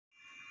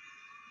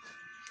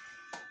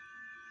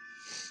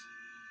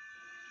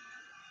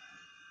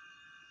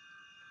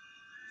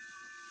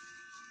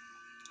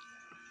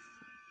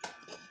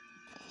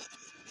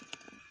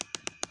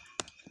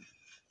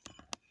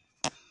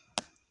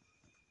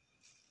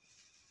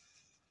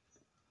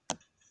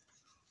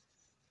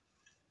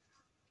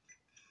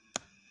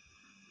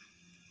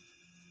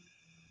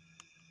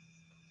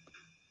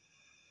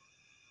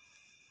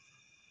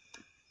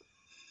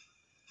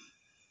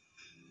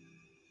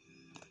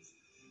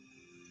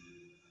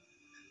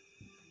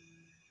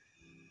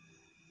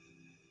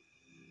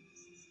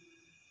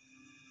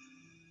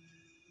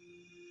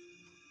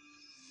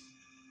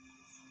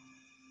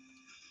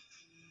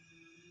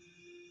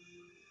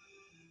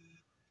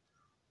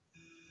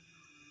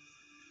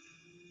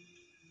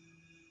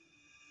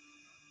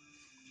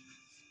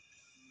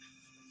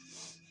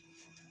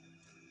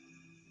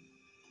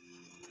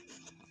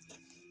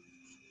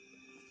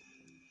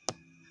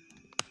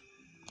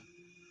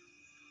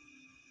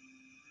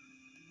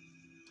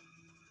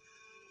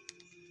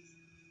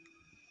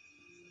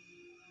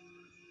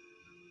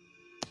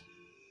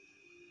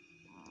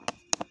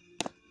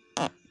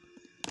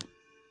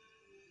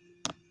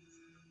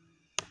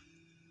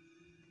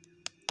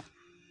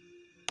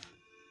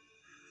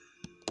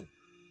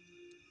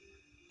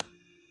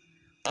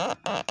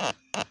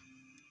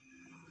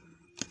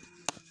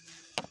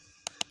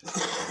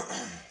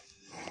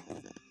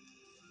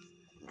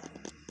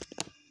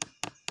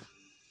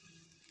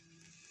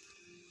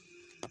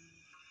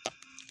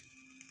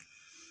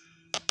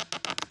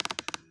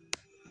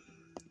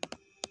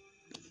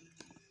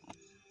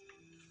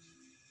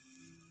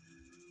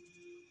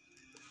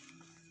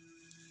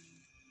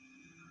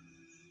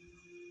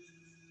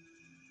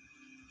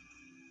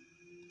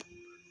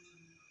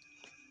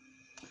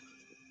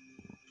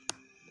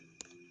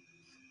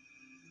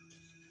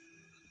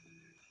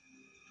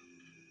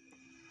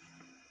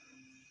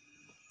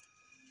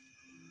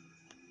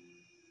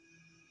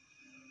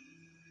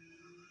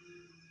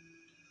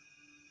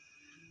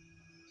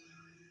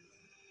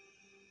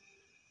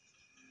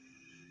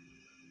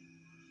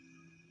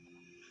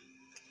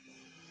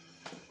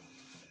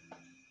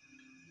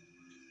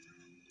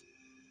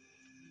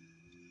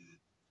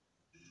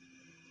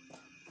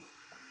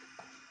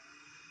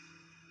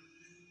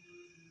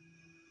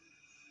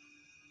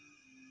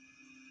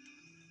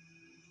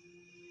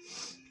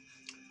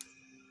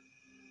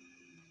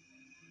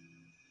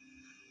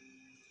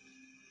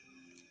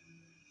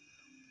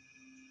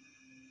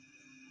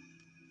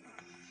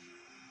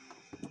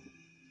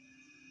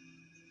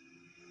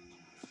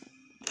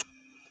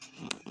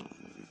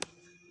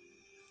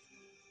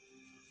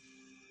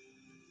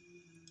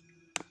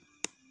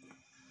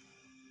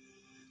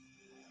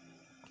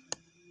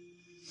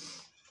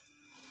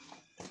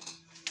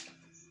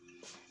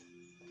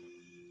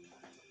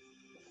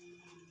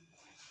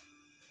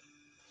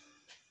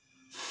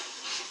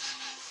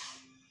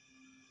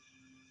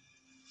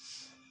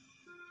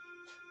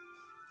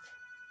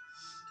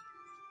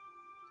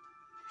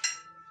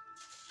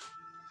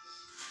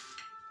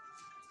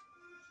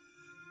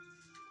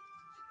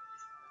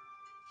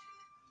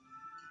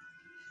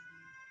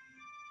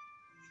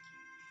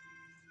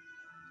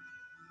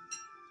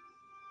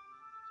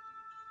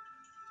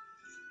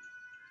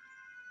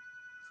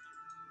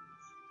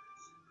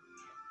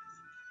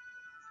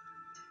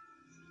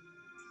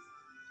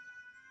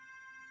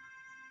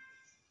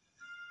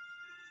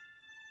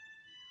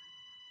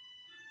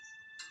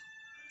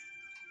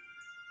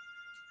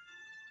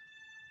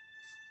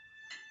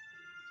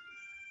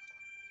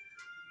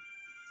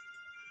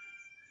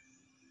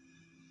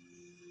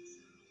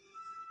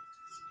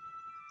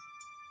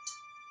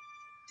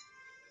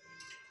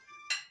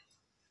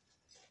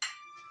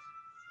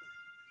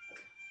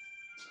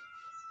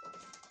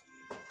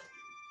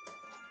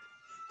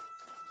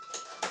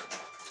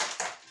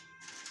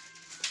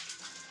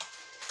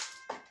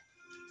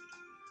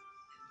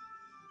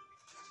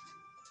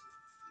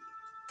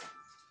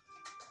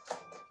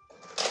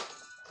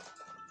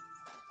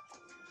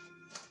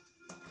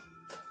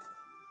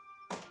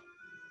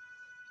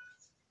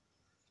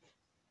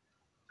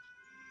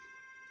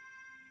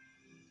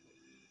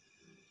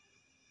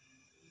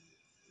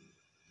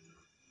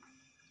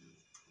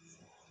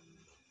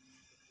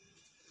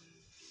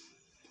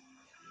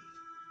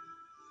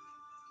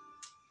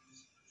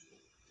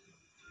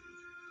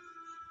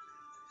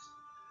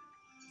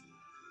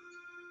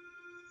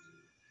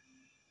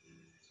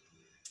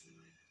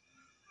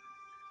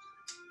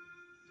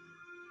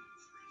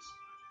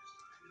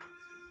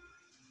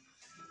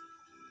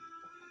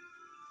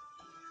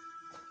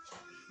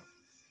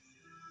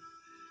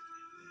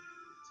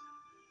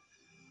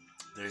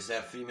There's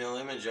that female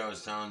image I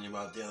was telling you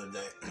about the other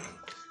day.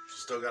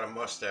 She's still got a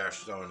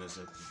mustache though in this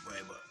way,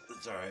 but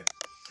it's alright.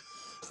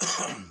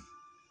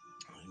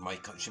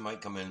 She might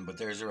come in, but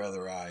there's her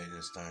other eye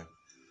this time.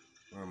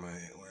 Where am I?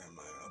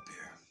 Up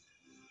here.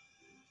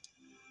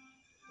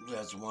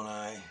 That's one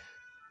eye.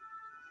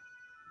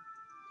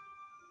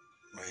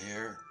 Right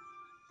here.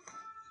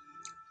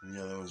 And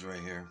the other one's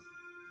right here.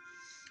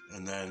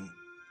 And then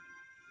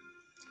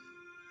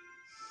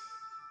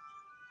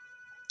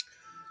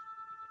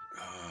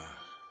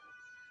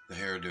the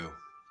hairdo. You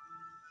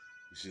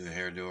see the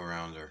hairdo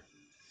around her.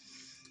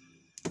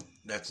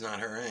 That's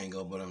not her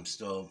angle, but I'm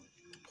still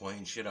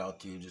pointing shit out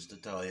to you just to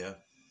tell you.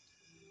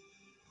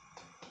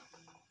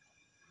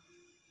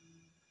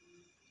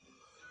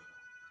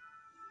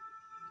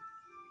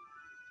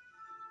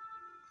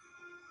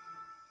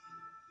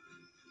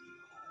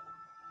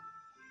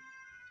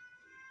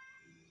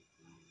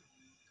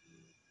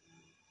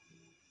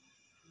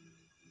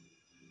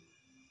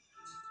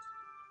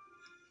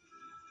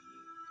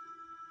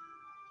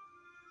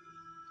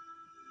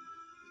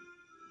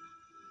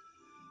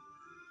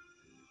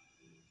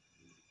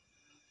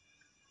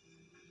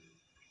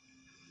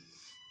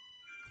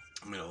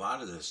 I mean, a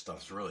lot of this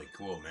stuff's really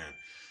cool, man.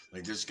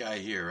 Like this guy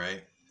here,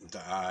 right? With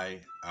the eye,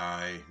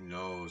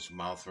 nose,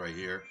 mouth right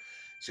here.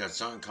 He's got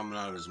something coming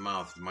out of his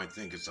mouth. You might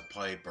think it's a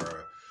pipe or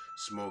a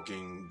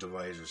smoking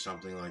device or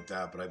something like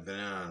that, but I've been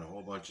in on it a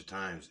whole bunch of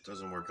times. It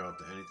doesn't work out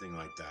to anything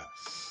like that.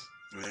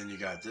 And then you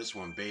got this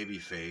one, baby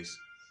face.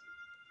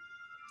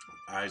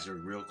 Eyes are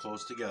real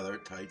close together,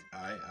 tight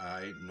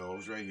eye,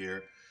 nose right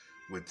here,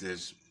 with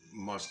this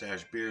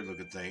mustache beard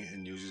looking thing,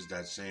 and uses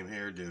that same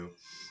hairdo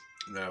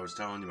that I was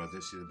telling you about.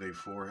 This, see the big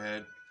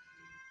forehead?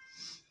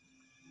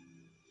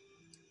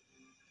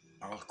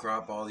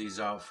 crop all these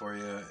out for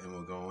you, and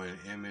we'll go in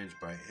image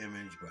by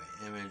image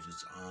by image.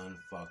 It's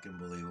unfucking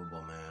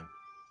believable, man.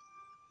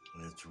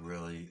 It's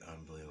really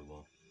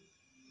unbelievable.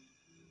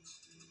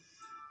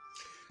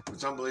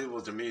 What's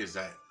unbelievable to me is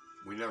that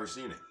we never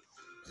seen it.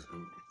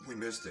 We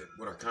missed it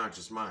with our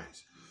conscious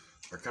minds.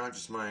 Our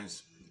conscious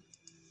minds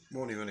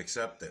won't even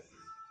accept it.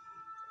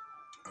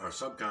 Our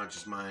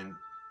subconscious mind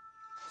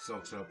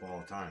soaks it up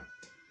all the time.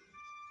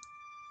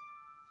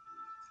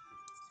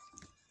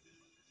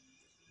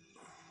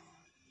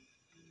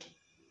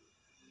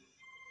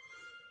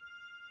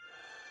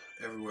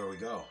 Everywhere we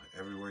go,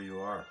 everywhere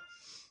you are,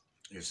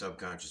 your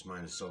subconscious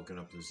mind is soaking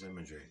up this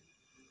imagery.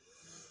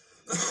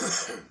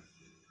 Fucking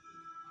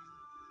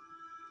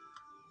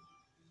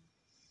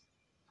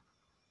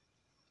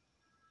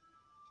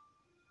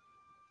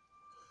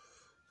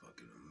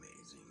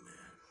amazing,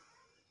 man.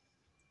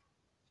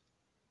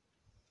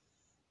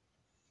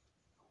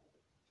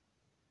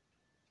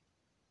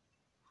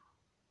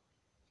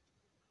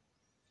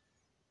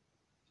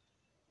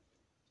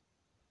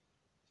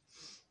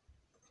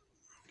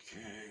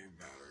 Okay,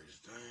 battery's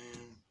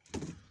dying.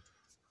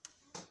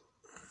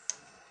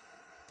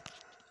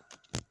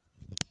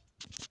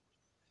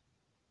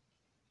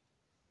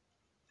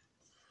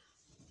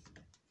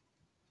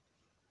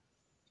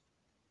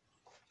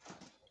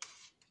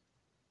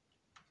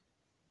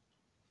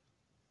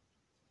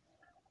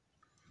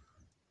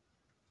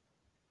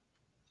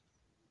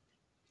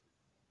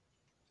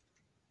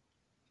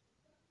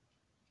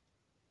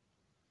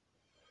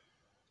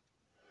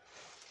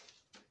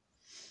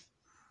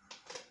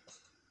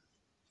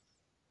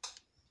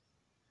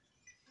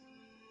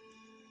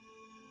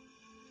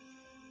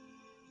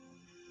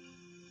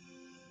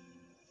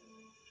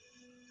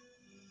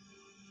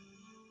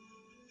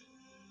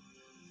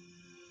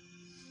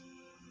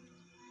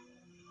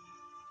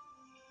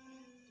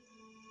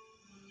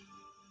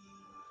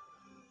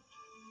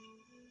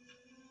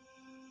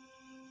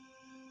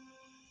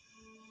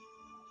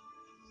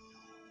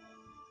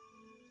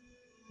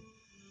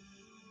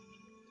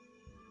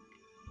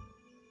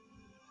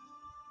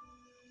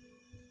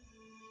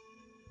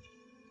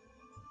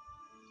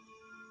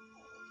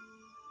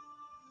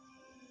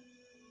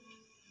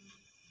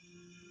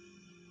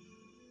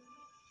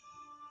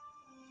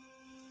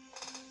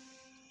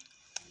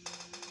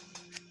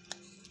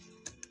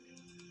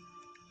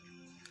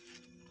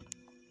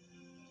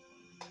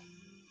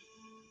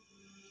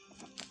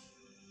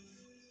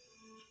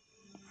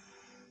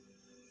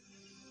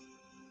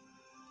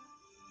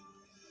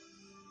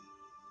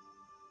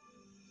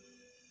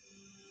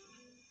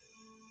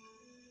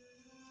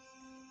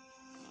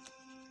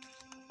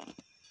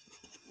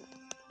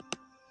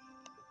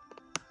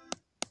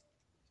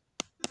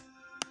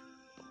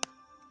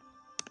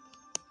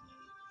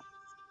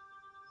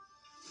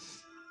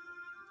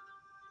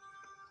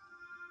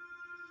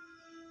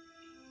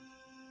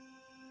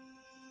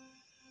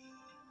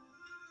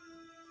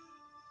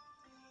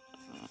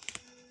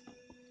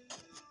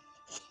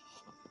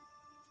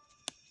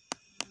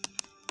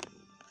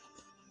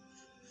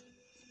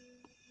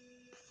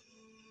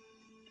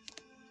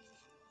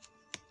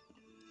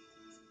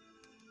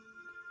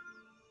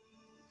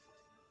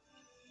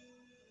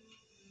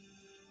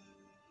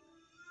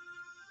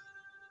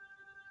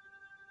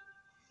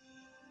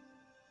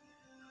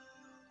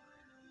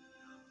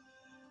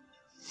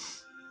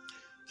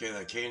 Okay,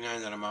 that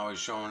canine that I'm always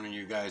showing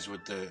you guys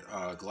with the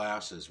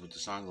glasses, with the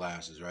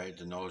sunglasses, right?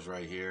 The nose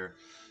right here,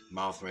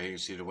 mouth right here. You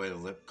see the way the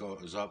lip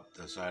goes up,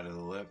 the side of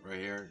the lip right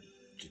here,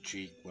 the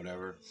cheek,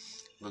 whatever.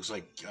 Looks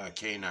like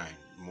canine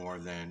more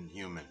than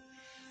human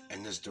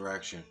in this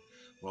direction.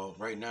 Well,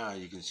 right now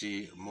you can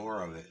see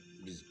more of it.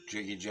 This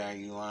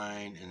jiggy-jaggy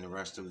line and the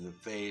rest of the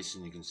face,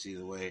 and you can see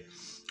the way,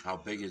 how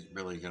big it's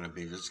really going to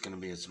be. This is going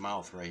to be its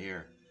mouth right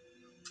here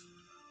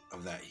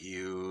of that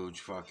huge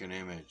fucking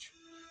image.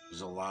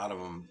 There's a lot of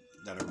them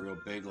that are real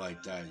big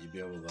like that. You'll be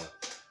able to,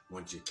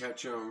 once you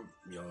catch them,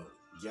 you'll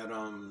get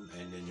them,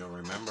 and then you'll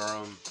remember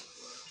them.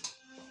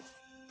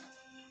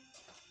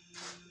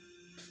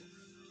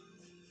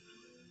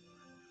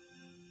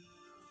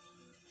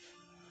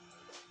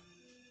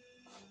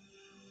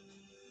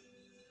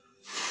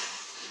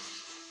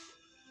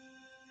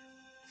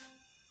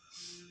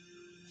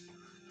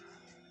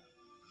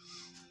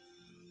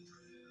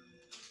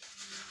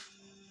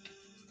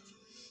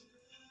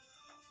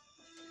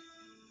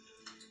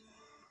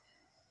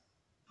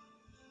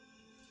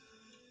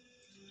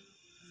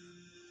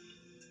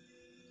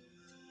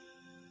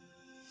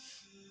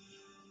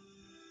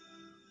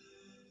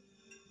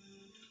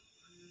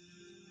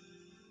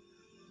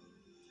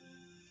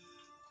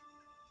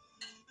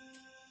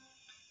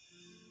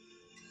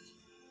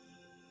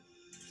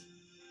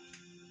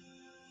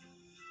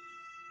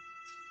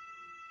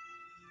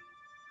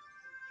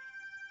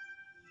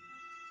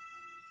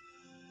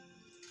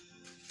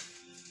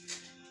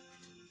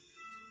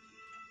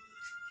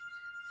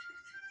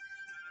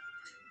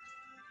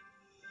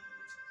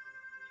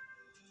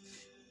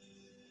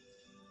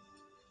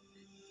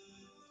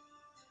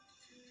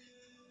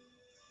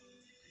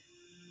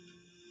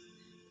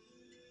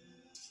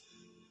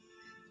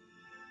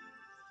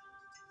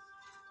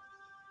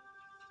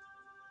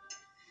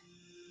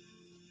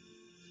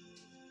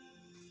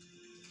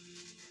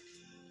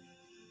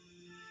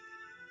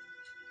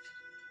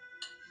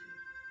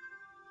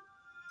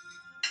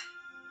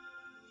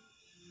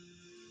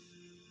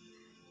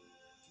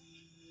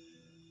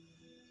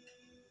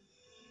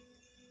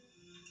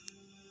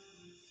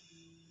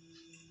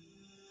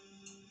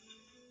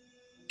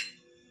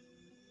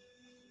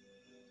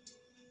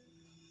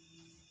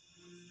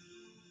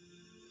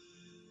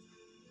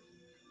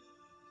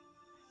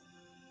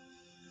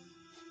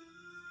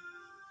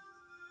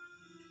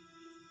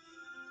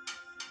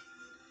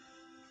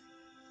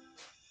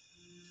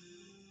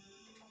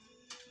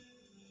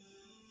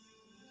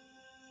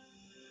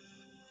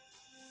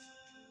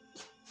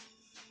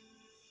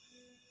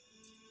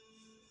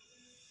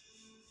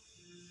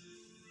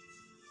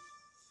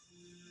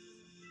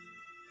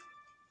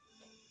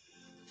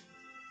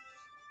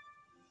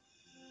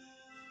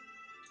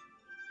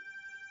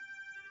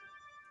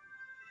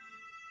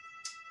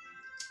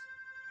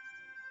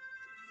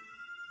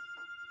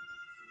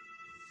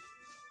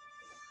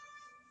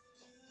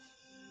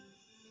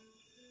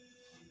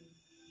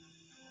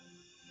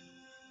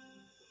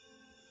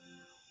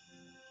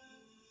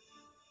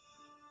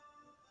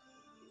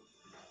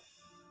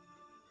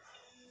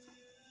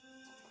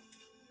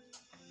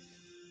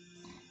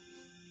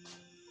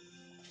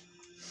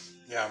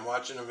 Yeah, I'm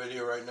watching a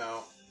video right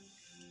now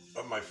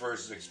of my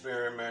first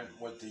experiment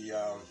with the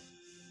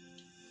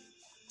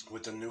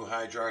new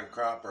Hydron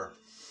cropper.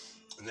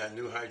 And that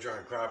new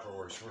Hydron cropper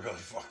works really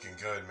fucking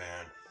good,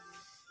 man.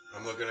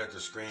 I'm looking at the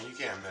screen. You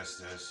can't miss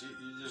this.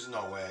 There's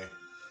no way.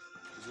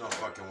 There's no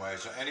fucking way.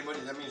 So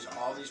anybody, that means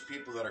all these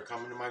people that are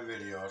coming to my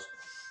videos,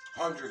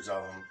 hundreds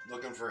of them,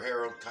 looking for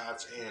Harold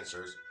Kautz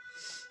answers,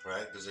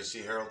 right? Because they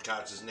see Harold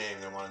Kautz's name,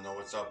 they want to know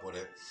what's up with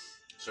it.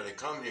 So they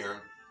come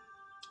here,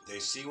 they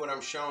see what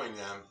I'm showing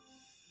them,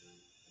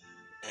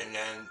 and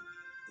then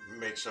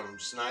make some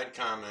snide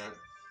comment,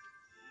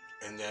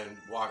 and then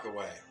walk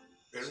away.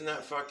 Isn't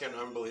that fucking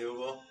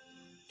unbelievable?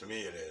 To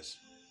me it is.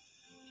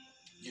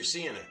 You're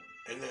seeing it.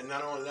 And then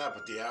not only that,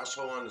 but the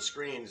asshole on the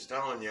screen is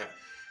telling you,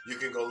 you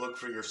can go look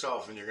for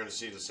yourself and you're going to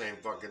see the same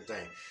fucking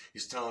thing.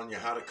 He's telling you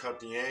how to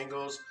cut the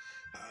angles.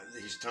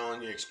 He's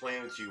telling you,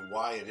 explaining to you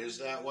why it is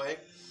that way.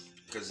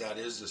 Because that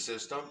is the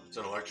system. It's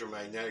an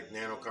electromagnetic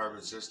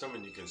nanocarbon system,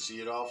 and you can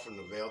see it all from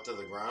the veil to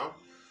the ground.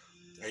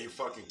 Are you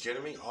fucking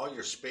kidding me? All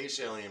your space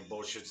alien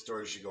bullshit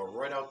stories should go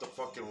right out the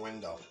fucking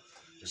window.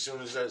 As soon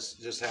as this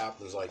just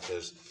happens like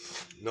this.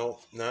 No,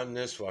 not in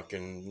this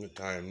fucking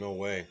time. No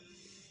way.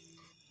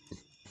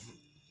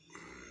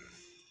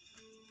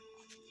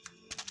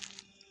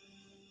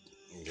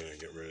 I'm gonna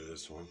get rid of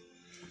this one.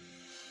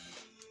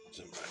 It's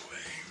in my way.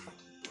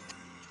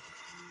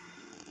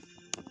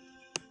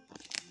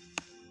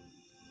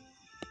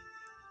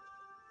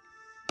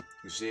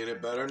 You seeing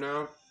it better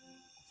now?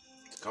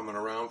 It's coming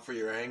around for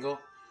your angle.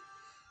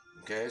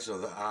 Okay, so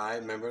the eye,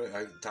 remember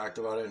I talked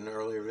about it in an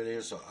earlier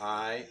video. So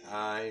eye,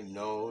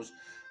 nose,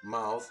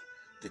 mouth.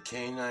 The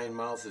canine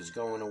mouth is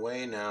going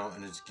away now,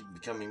 and it's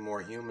becoming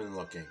more human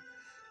looking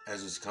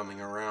as it's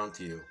coming around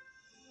to you.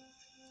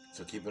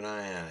 So keep an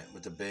eye on it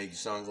with the big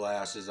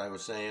sunglasses I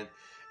was saying.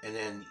 And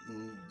then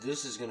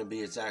this is going to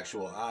be its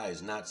actual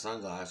eyes, not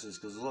sunglasses,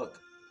 because look,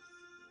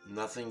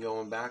 nothing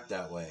going back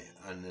that way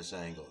on this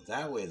angle.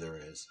 That way there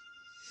is.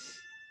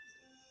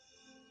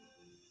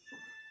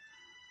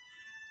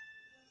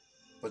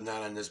 But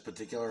not on this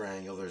particular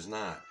angle, there's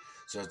not.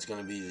 So it's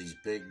going to be these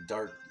big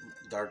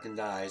darkened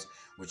eyes,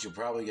 which you'll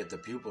probably get the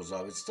pupils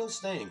of. It's still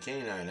staying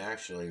canine,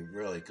 actually,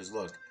 really, because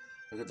look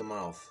at the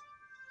mouth.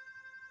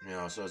 You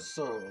know, so it's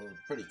still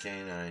pretty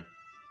canine.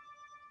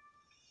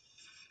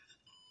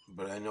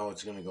 But I know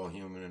it's going to go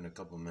human in a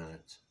couple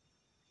minutes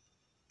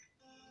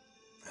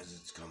as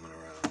it's coming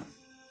around.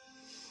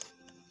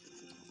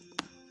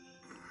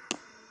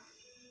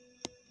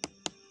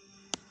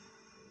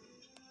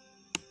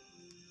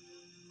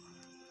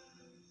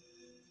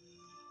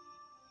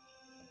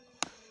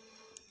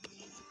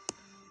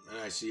 And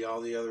I see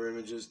all the other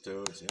images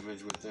too. It's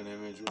image within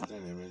image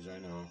within image, I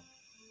know.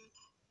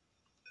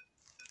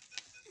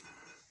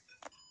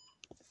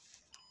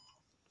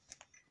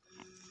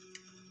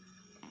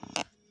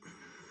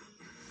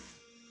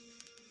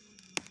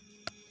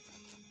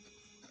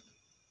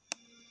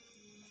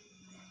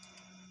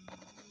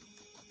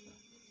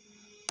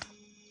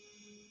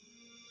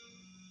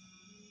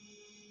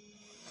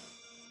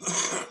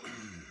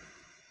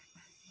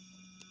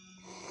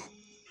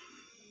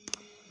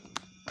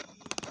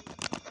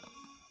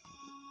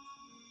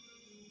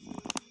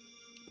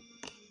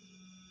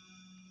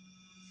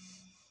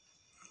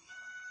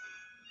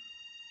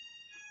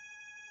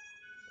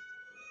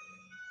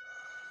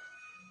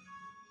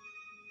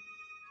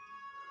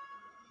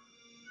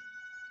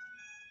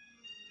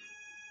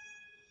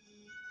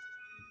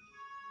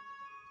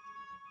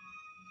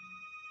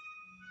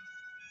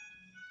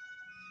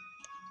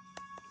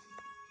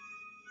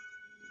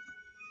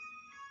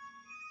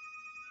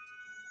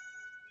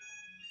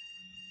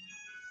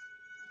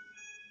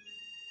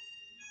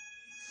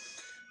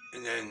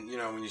 And then, you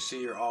know, when you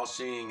see your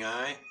all-seeing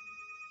eye,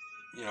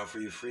 you know, for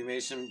you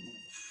Freemason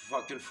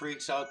fucking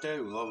freaks out there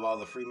who love all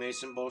the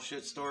Freemason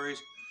bullshit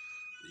stories,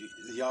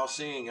 the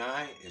all-seeing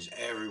eye is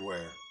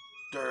everywhere.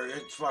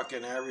 It's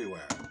fucking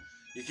everywhere.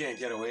 You can't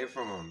get away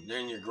from them. They're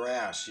in your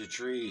grass, your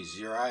trees,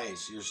 your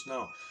ice, your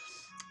snow.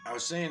 I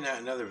was saying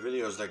that in other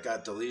videos that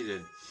got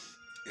deleted,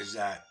 is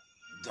that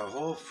the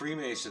whole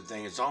Freemason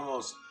thing, it's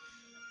almost,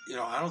 you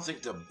know, I don't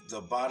think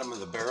the bottom of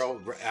the barrel,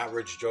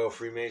 average Joe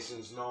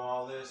Freemasons know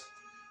all this.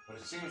 But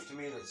it seems to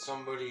me that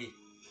somebody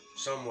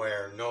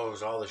somewhere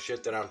knows all the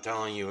shit that I'm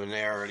telling you, and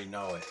they already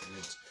know it, and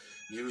it's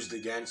used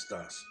against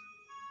us.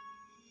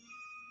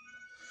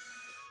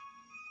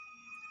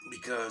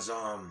 Because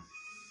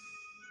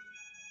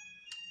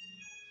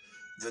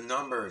the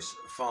numbers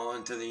fall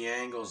into the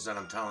angles that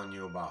I'm telling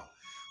you about.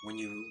 When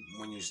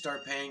you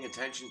start paying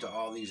attention to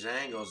all these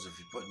angles, if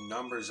you put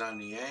numbers on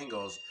the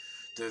angles,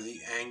 they're the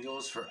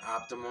angles for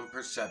optimum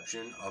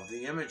perception of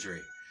the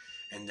imagery.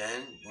 And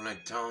then when I'm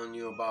telling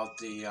you about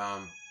the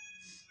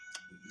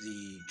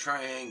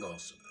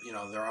triangles, you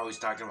know, they're always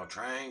talking about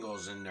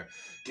triangles, and they're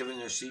giving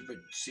their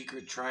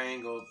secret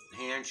triangle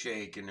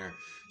handshake and their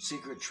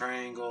secret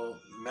triangle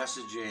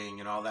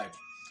messaging and all that.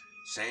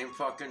 Same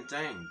fucking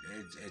thing.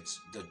 It's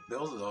the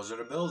builder. Those are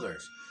the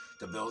builders.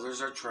 The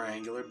builders are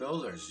triangular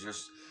builders.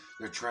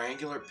 They're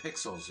triangular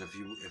pixels, if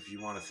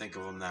you want to think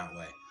of them that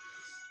way.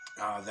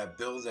 that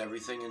build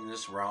everything in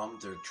this realm.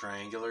 They're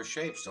triangular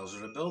shapes. Those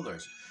are the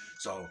builders.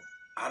 So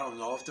I don't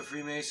know if the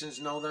Freemasons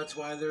know that's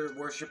why they're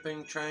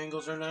worshiping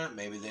triangles or not.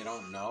 Maybe they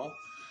don't know.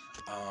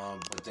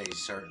 But they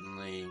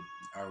certainly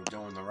are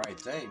doing the right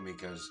thing,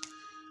 because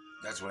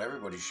that's what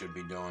everybody should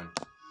be doing.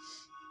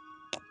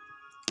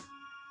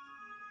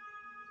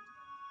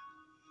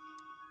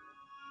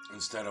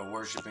 Instead of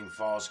worshiping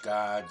false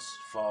gods,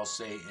 false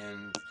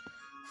Satan,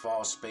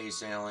 false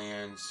space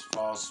aliens,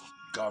 false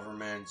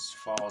governments,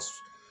 false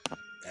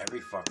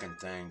every fucking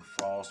thing.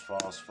 False,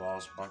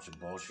 bunch of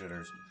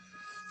bullshitters.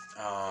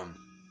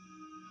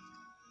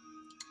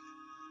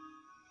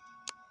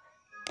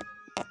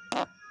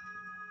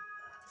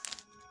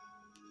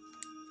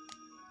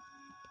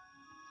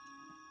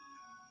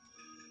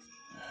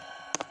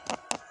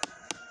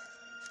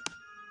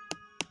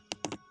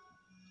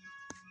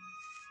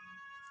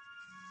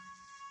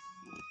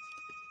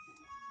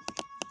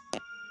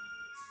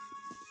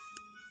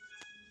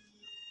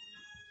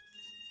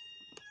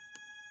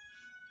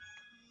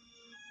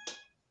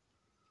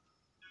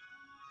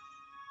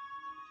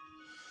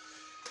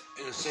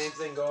 And the same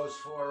thing goes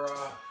for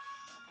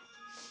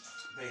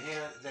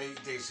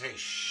they say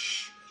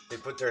shh. They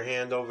put their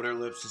hand over their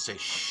lips and say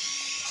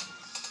shh.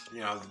 You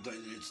know,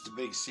 it's the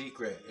big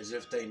secret, as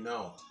if they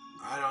know.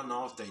 I don't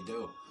know if they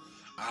do.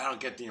 I don't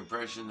get the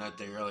impression that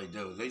they really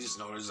do. They just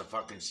know there's a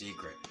fucking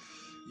secret.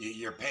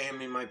 You're paying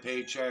me my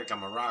paycheck.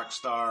 I'm a rock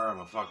star. I'm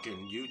a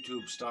fucking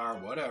YouTube star,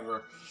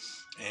 whatever.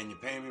 And you're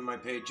paying me my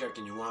paycheck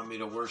and you want me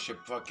to worship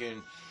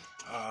fucking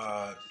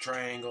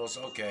triangles.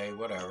 Okay,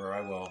 whatever,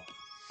 I will.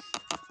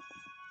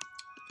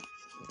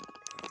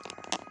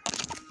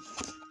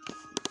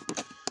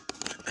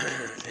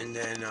 And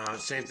then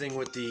same thing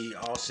with the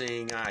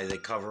all-seeing eye. They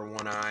cover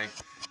one eye.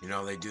 You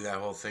know, they do that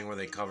whole thing where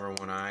they cover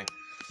one eye.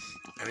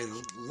 I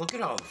mean, look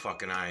at all the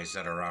fucking eyes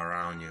that are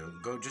around you.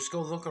 Just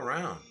go look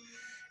around.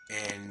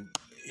 And,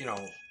 you know,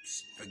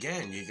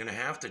 again, you're going to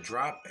have to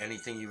drop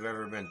anything you've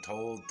ever been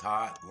told,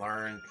 taught,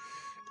 learned,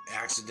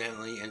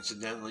 accidentally,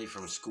 incidentally,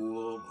 from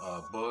school,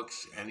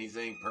 books,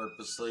 anything,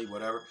 purposely,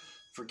 whatever.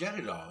 Forget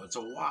it all. It's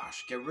a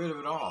wash. Get rid of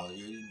it all.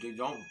 You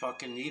don't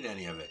fucking need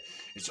any of it.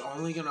 It's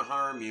only going to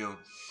harm you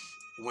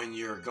when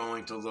you're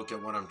going to look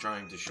at what I'm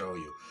trying to show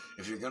you.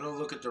 If you're going to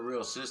look at the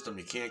real system,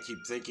 you can't keep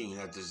thinking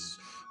that this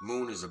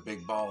moon is a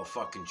big ball of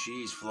fucking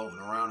cheese floating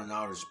around in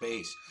outer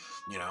space,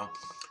 you know?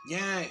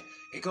 Yeah,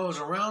 it goes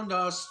around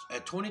us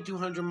at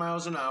 2,200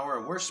 miles an hour,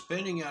 and we're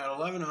spinning at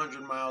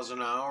 1,100 miles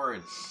an hour,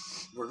 and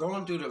we're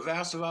going through the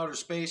vast of outer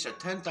space at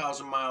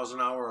 10,000 miles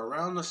an hour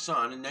around the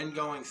sun, and then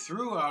going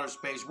through outer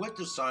space with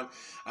the sun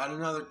at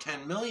another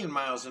 10 million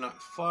miles an hour.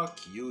 Fuck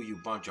you, you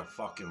bunch of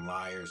fucking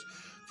liars.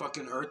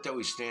 Fucking Earth that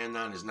we stand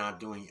on is not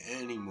doing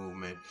any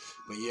movement,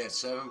 but yet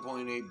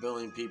 7.8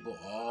 billion people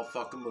all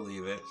fucking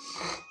believe it.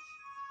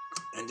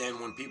 And then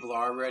when people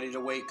are ready to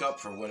wake up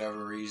for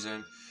whatever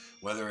reason,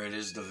 whether it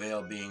is the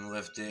veil being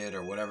lifted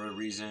or whatever the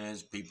reason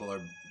is, people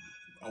are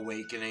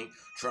awakening,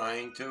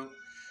 trying to.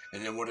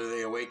 And then what are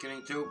they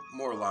awakening to?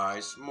 More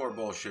lies, more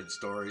bullshit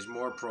stories,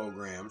 more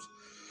programs,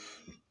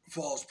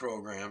 false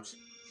programs.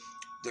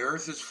 The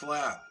Earth is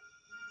flat.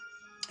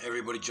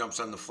 Everybody jumps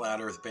on the flat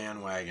Earth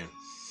bandwagon.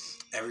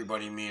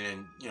 Everybody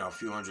meaning, you know, a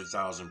few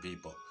 100,000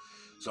 people.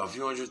 So a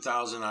few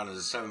 100,000 out of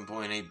the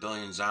 7.8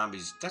 billion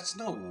zombies, that's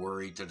no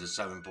worry to the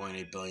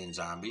 7.8 billion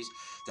zombies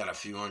that a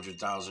few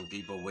 100,000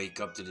 people wake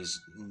up to this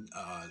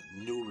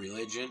new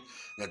religion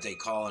that they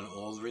call an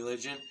old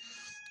religion.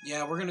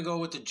 Yeah, we're going to go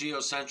with the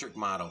geocentric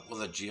model.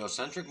 Well, the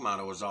geocentric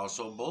model was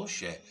also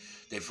bullshit.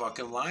 They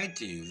fucking lied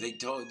to you. They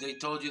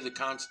told you the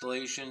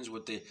constellations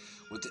with the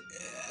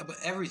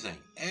everything.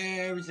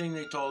 Everything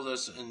they told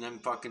us in them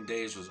fucking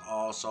days was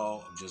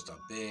also just a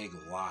big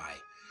lie.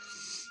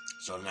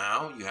 So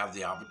now you have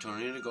the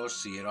opportunity to go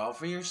see it all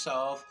for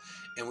yourself,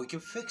 and we can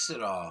fix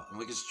it all, and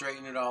we can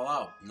straighten it all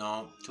out.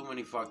 No, too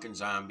many fucking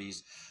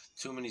zombies.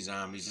 Too many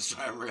zombies. That's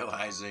what I'm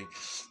realizing.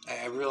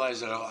 I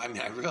realized that. I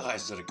mean, I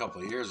realized that a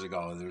couple of years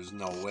ago. There was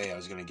no way I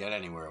was going to get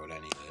anywhere with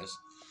any of this.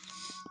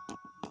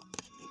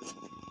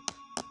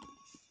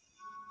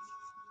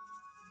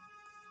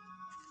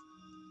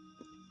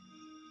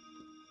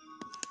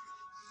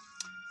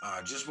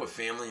 Just with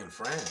family and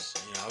friends,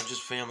 you know,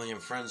 just family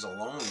and friends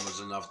alone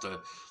was enough to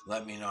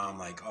let me know. I'm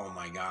like, oh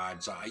my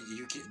God. So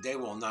they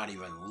will not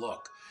even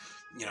look.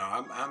 You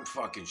know, I'm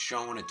fucking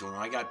showing it to them.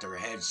 I got their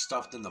heads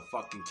stuffed in the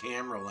fucking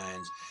camera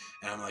lens.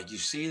 And I'm like, you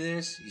see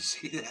this? You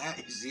see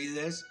that? You see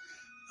this?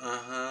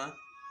 Uh-huh.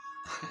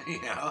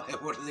 You know,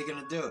 and what are they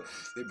going to do?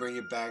 They bring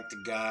it back to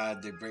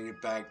God. They bring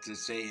it back to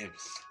Satan.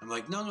 I'm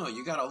like, no,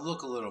 you got to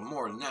look a little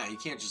more than that. You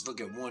can't just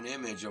look at one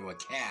image of a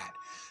cat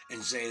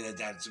and say that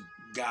that's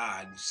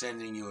God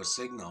sending you a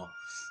signal,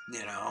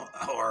 you know,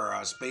 or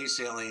space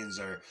aliens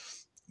are...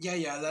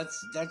 Yeah,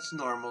 that's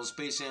normal.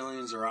 Space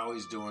aliens are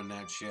always doing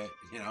that shit,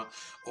 you know.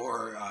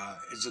 Or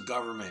it's a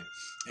government.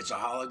 It's a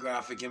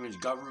holographic image.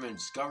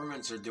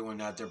 Governments are doing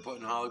that. They're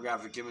putting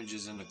holographic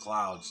images in the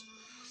clouds.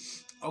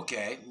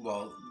 Okay,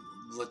 well,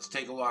 let's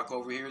take a walk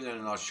over here then,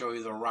 and I'll show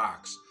you the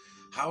rocks.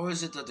 How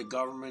is it that the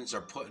governments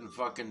are putting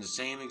fucking the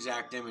same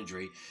exact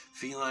imagery,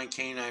 feline,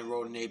 canine,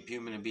 rodent, ape,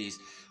 human, and beast?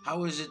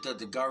 How is it that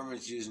the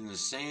government's using the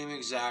same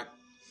exact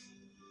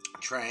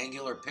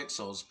triangular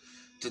pixels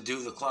to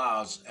do the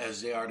clouds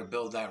as they are to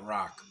build that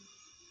rock?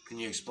 Can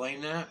you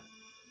explain that?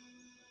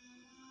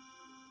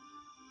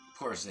 Of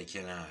course they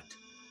cannot.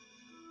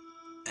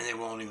 And they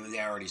won't even, they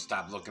already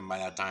stopped looking by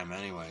that time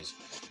anyways.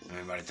 I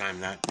mean, by the time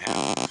that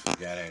happens,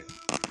 forget it.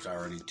 It's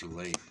already too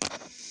late.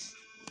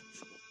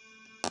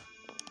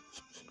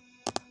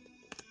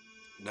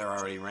 They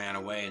already ran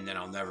away, and then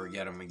I'll never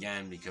get them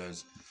again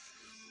because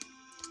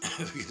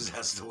because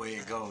that's the way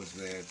it goes,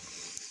 man.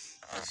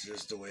 That's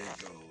just the way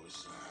it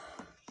goes.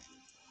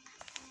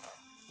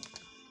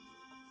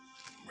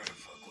 Where the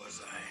fuck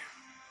was I?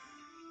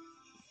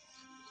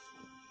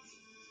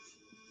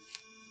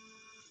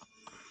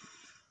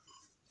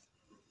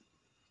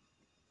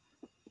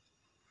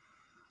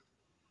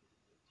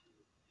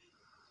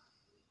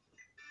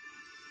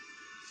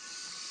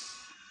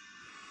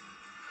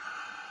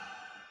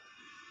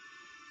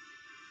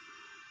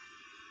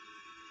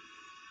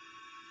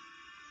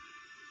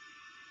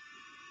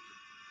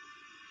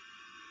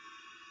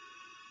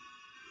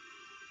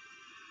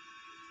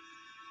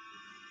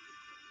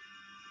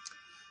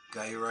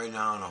 Got you right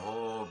now in a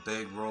whole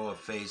big row of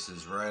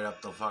faces right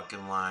up the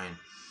fucking line.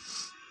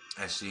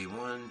 I see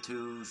 1,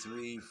 2,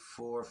 3,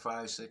 4,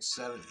 5, 6,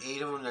 7,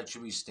 8 of them that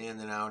should be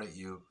standing out at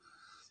you.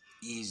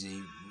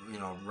 Easy, you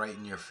know, right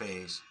in your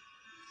face.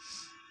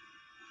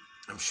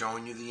 I'm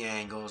showing you the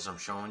angles. I'm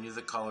showing you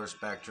the color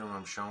spectrum.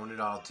 I'm showing it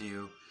all to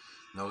you.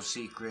 No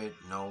secret.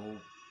 No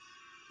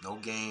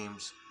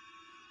games.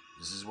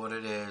 This is what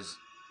it is.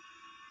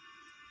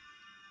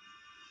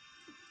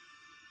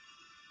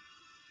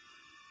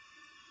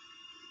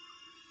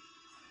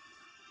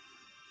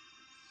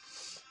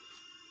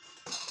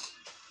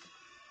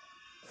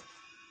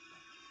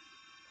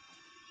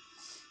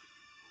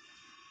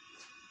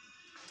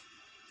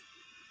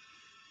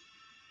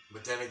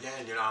 But then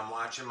again, you know, I'm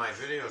watching my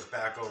videos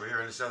back over here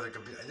in this other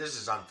computer. This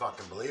is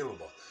unfucking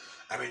believable.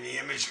 I mean, the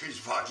imagery's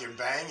fucking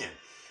banging.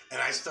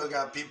 And I still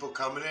got people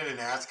coming in and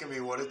asking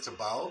me what it's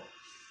about.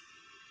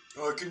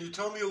 Oh, can you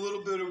tell me a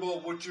little bit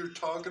about what you're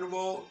talking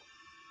about?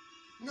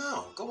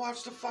 No, go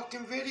watch the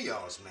fucking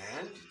videos,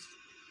 man. It's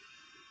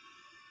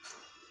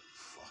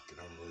fucking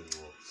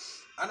unbelievable.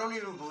 I don't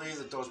even believe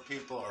that those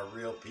people are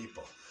real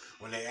people.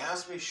 When they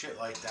ask me shit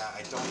like that,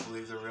 I don't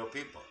believe they're real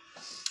people.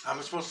 I'm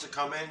supposed to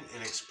come in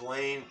and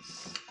explain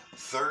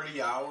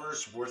 30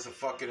 hours worth of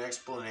fucking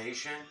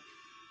explanation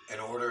in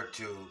order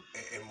to,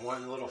 in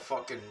one little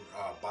fucking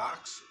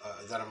box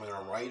that I'm going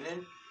to write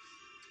in?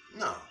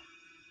 No,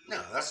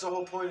 that's the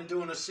whole point of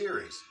doing a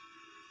series.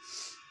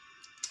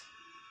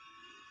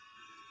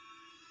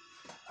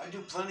 I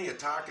do plenty of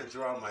talking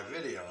throughout my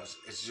videos.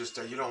 It's just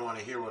that you don't want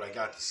to hear what I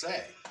got to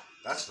say.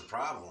 That's the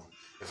problem.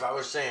 If I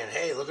was saying,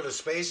 hey, look at the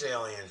space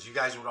aliens, you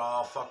guys would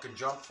all fucking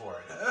jump for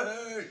it.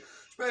 Hey,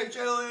 space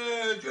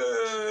aliens,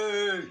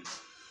 yay!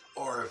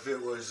 Or if it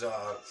was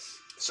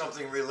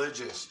something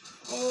religious.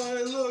 Oh,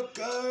 hey, look,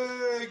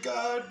 hey,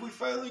 God, we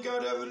finally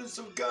got evidence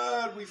of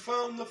God. We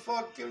found the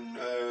fucking,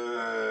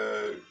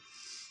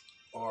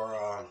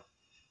 or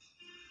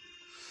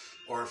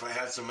if I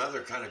had some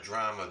other kind of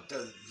drama,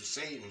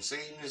 Satan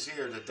is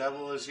here, the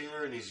devil is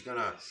here, and he's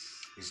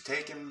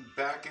taking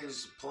back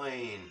his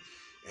plane,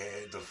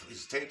 and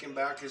he's taking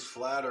back his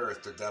flat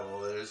earth, the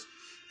devil is,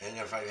 and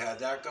if I had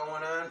that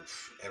going on,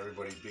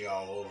 everybody'd be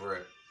all over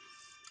it.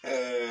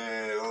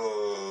 Hey,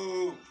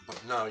 oh. But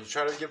no, you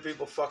try to give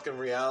people fucking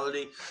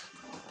reality,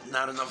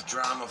 not enough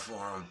drama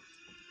for them.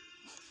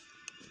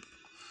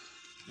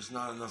 There's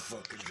not enough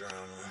fucking drama.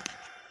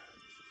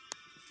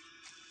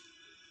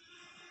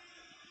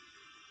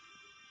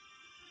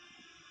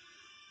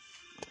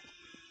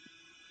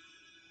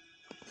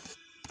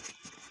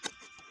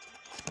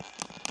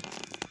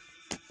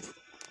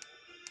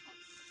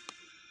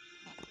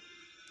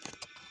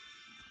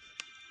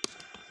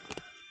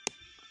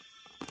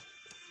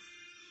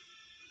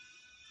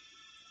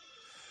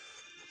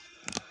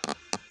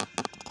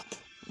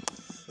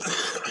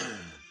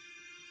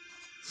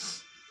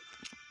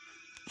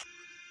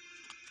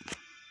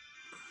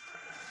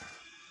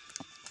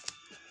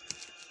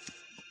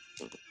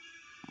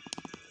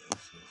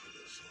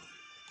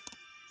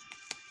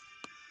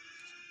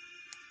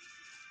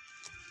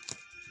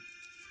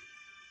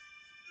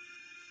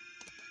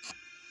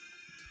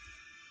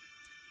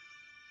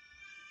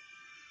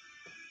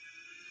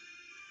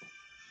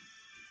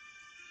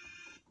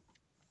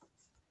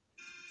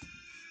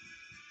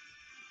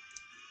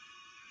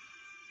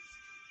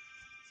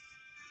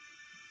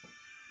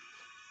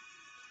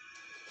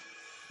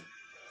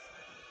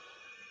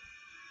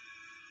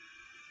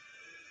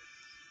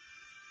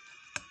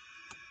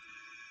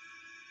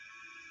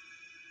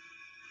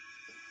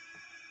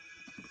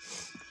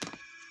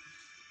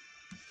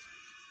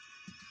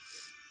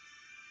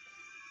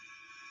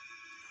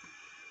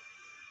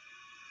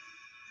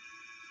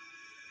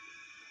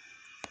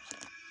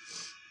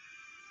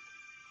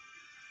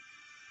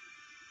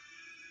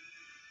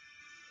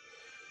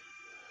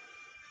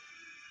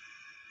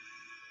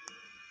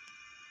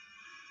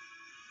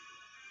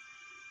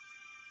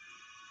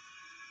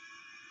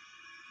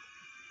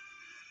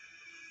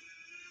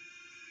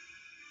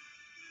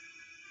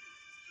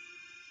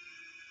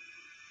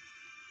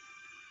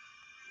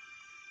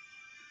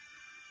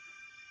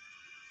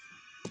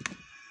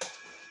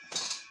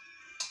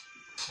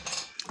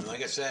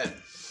 like I said,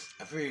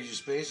 I figured you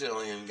space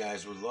alien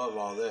guys would love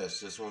all this.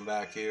 This one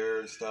back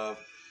here and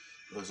stuff.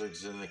 Looks like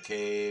it's in the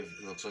cave.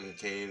 It looks like a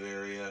cave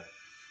area.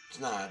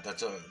 It's not.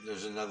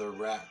 There's another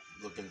rat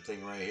looking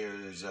thing right here.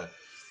 There's a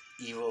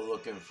evil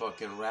looking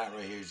fucking rat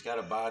right here. He's got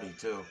a body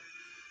too.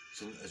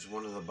 It's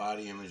one of the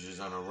body images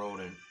on a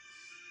rodent.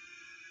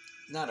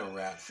 Not a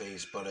rat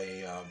face, but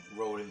a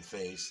rodent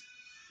face.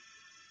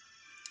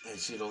 And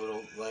see the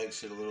little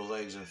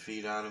legs, and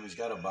feet on him. He's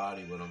got a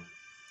body with him.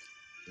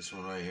 This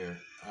one right here.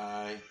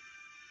 Eye,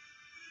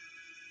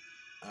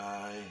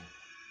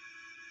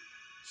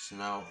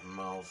 snout, and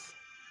mouth.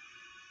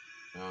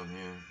 Down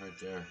here, right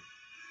there.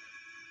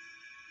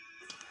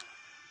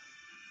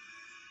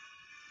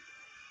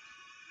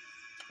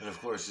 And of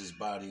course, his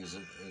body is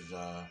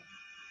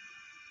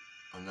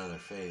another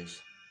face.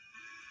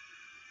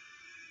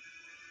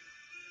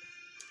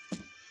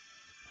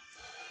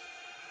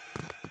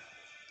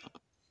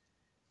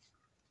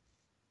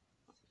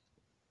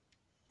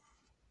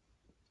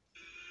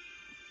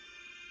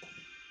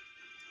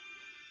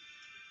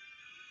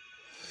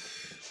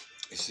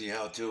 You see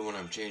how too when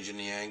I'm changing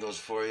the angles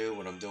for you,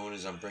 what I'm doing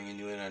is I'm bringing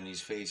you in on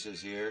these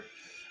faces here.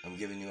 I'm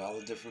giving you all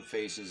the different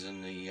faces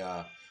in the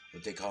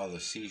what they call the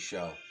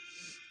seashell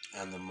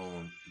on the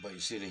moon. But you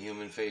see the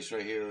human face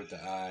right here with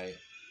the eye,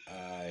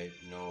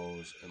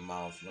 nose, and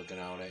mouth looking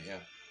out at you.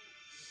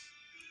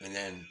 And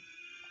then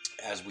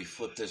as we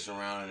flip this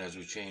around and as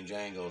we change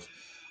angles,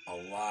 a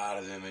lot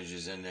of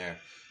images in there.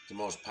 The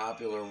most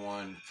popular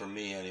one for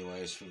me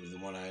anyways, for the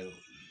one I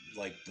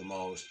like the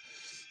most,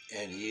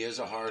 and he is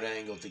a hard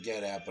angle to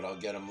get at, but I'll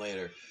get him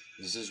later.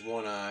 This is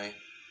one eye,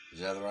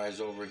 his other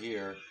eye's over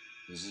here,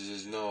 this is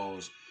his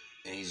nose,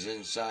 and he's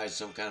inside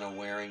some kind of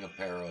wearing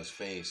apparel, his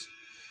face.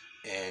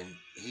 And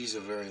he's a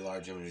very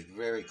large image,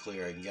 very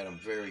clear. I can get him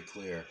very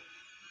clear.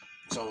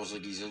 It's almost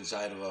like he's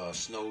inside of a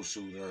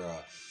snowsuit or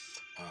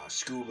a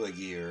scuba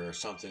gear or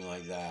something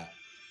like that.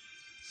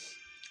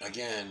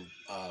 Again,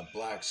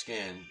 black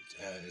skin,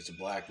 it's a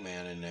black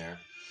man in there.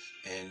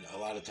 And a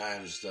lot of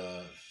times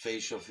the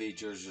facial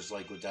features, just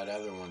like with that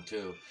other one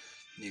too,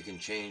 you can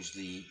change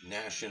the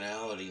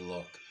nationality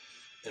look.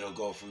 It'll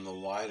go from the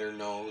wider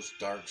nose,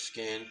 dark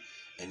skin,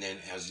 and then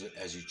as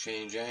you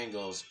change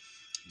angles,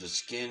 the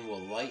skin will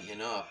lighten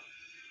up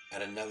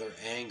at another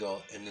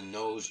angle and the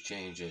nose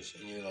changes.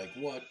 And you're like,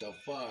 what the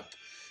fuck?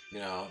 You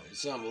know,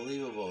 it's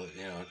unbelievable,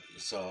 you know.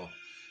 So,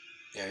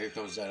 yeah, here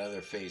comes that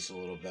other face a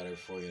little better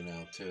for you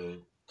now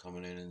too,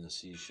 coming in the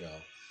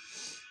seashell.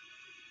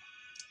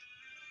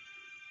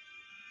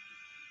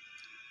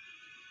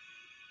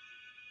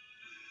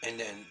 And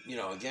then, you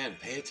know, again,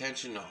 pay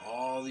attention to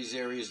all these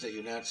areas that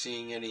you're not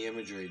seeing any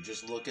imagery.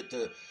 Just look at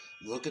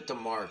the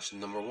marks.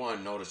 Number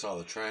one, notice all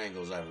the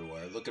triangles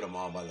everywhere. Look at them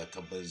all by the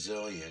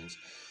bazillions.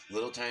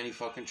 Little tiny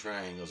fucking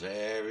triangles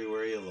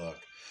everywhere you look.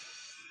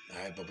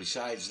 All right, but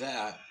besides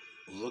that,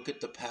 look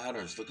at the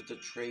patterns. Look at the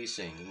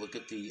tracing. Look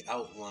at the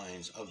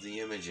outlines of the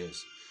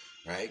images,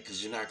 right?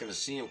 Because you're not going to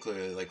see them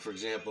clearly. Like, for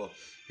example,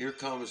 here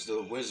comes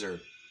the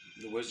wizard.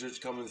 The wizard's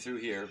coming through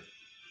here.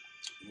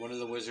 One of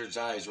the wizard's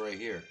eyes right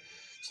here.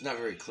 It's not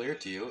very clear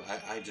to you.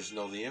 I just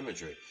know the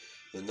imagery.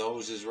 The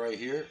nose is right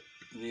here.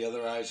 And the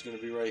other eye is going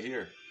to be right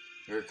here.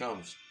 Here it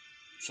comes.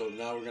 So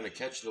now we're going to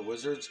catch the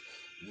wizard's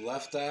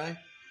left eye,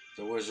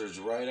 the wizard's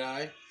right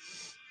eye,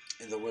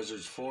 and the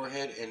wizard's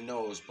forehead and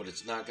nose, but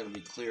it's not going to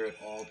be clear at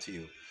all to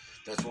you.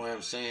 That's why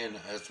I'm saying,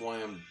 that's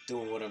why I'm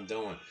doing what I'm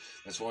doing.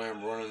 That's why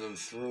I'm running them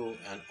through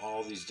on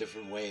all these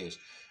different ways.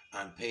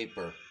 On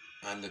paper,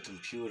 on the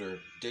computer,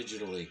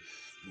 digitally.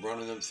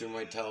 Running them through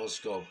my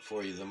telescope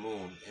for you, the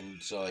moon,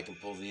 and so I can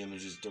pull the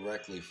images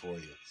directly for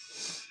you.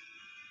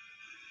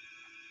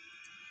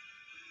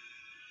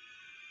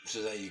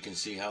 So that you can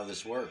see how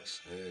this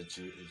works. It's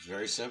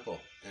very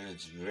simple, and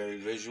it's very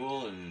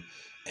visual, and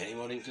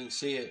anybody can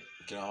see it.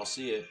 You can all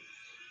see it.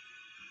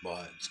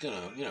 But it's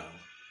gonna, you know,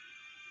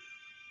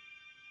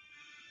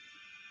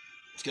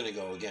 it's gonna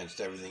go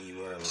against everything you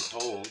were ever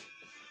told.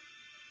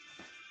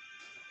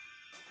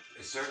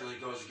 It certainly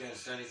goes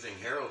against anything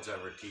Harold's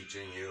ever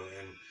teaching you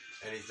and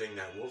anything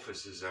that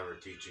Wolfus is ever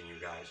teaching you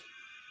guys.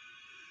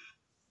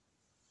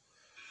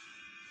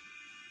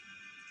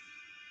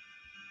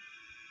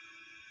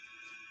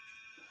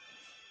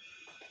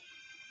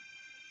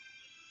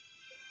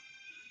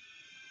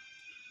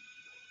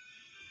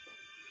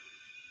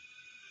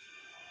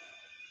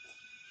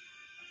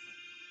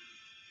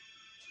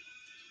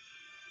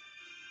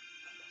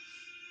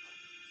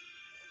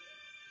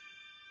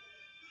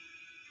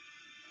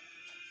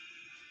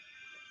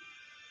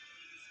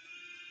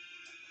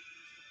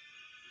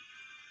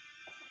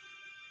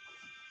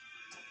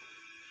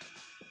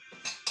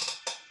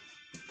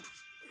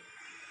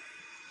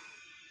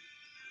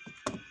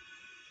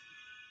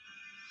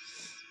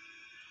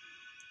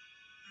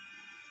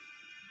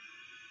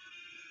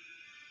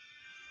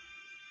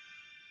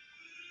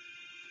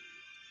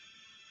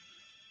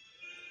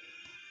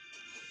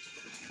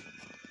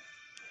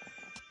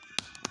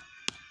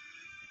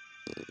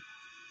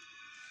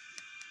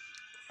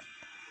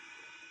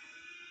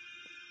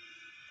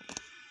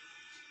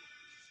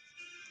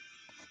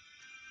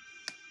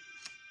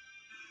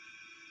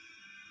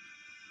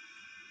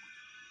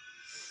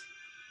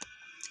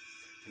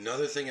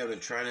 Another thing I've been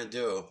trying to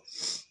do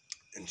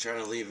and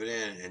trying to leave it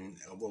in, and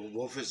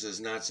Wolfus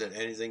has not said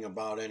anything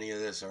about any of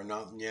this or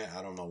nothing yet.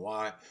 I don't know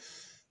why.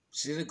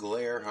 See the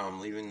glare, how I'm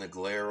leaving the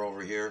glare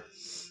over here?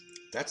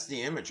 That's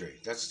the imagery.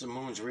 That's the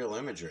moon's real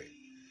imagery.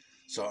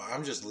 So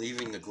I'm just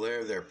leaving the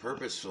glare there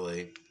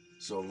purposefully.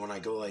 So when I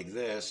go like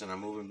this and I'm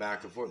moving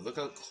back and forth, look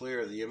how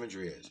clear the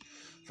imagery is.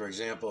 For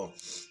example,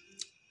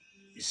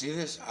 you see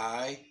this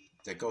eye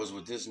that goes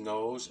with this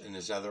nose and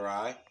this other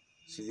eye?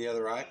 See the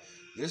other eye?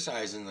 This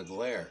eye's in the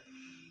glare.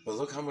 But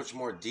look how much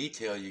more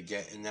detail you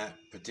get in that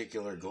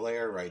particular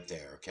glare right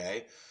there,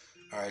 okay?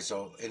 All right,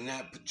 so in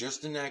that,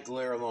 just in that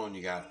glare alone,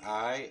 you got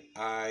eye,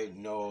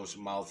 nose,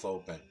 mouth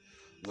open,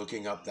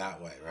 looking up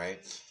that way, right?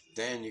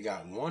 Then you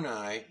got one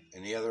eye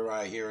and the other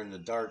eye here in the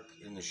dark,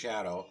 in the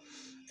shadow,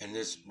 and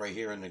this right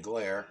here in the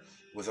glare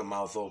with a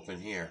mouth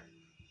open here.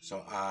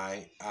 So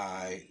eye,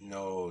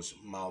 nose,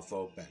 mouth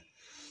open.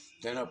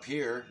 Then up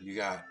here, you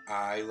got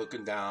eye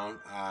looking down,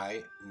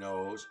 eye,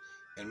 nose,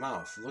 and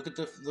mouth. Look at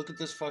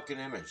this fucking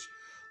image.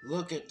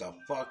 Look at the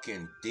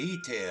fucking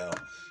detail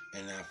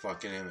in that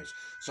fucking image.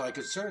 So I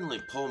could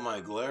certainly pull my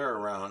glare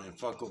around and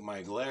fuck with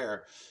my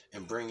glare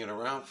and bring it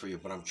around for you,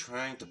 but I'm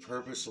trying to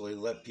purposely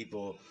let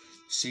people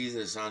see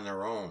this on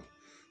their own,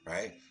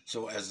 right?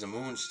 So as the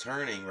moon's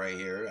turning right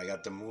here, I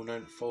got the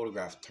moon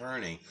photograph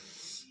turning.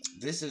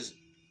 This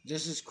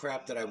is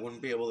crap that I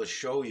wouldn't be able to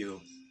show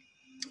you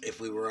if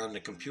we were on the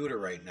computer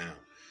right now.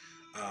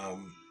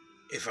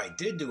 If I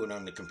did do it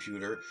on the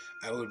computer,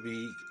 I would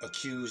be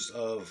accused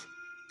of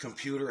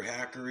computer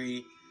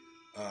hackery,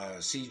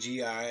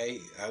 CGI.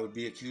 I would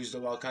be accused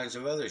of all kinds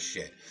of other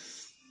shit.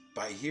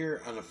 By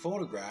here on the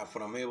photograph,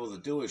 what I'm able to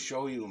do is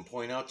show you and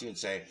point out to you and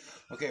say,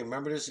 okay,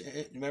 remember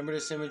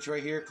this image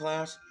right here,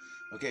 class?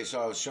 Okay,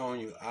 so I was showing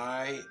you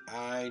eye,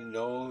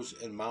 nose,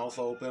 and mouth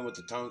open with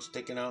the tongue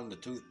sticking out and the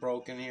tooth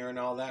broken here and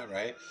all that,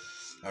 right?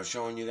 I was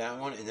showing you that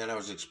one, and then I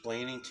was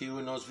explaining to you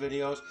in those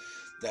videos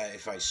that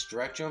if I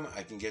stretch them,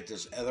 I can get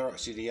this other,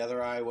 see the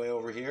other eye way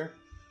over here?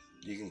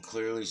 You can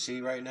clearly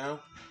see right now.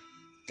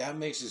 That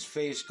makes his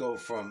face go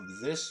from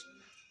this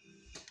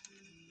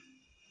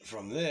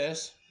to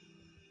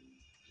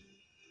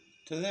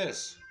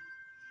this.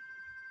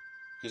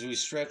 Because we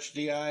stretched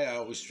the eye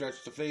out, we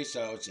stretched the face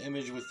out. It's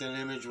image within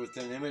image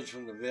within image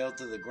from the veil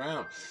to the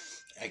ground.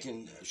 I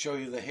can show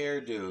you the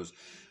hairdos.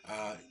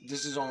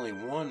 This is only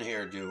one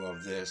hairdo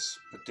of this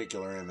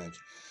particular image.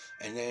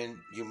 And then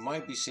you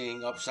might be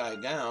seeing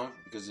upside down,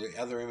 because the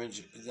other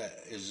image that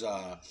is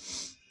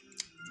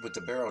with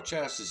the barrel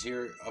chest is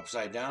here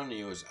upside down to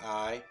you is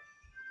eye,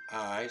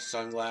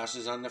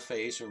 sunglasses on the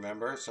face,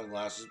 remember,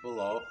 sunglasses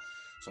below.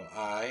 So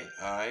eye,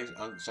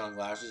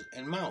 sunglasses,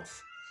 and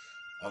mouth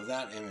of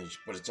that image,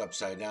 but it's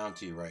upside down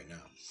to you right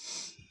now.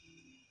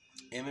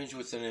 Image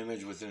within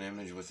image within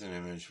image within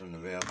image from the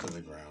veil to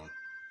the ground.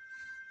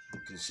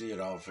 You can see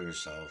it all for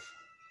yourself.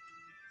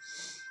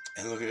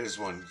 And look at this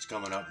one. It's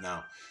coming up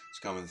now. It's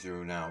coming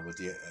through now with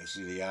the,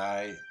 see the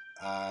eye,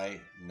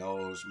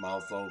 nose,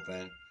 mouth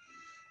open.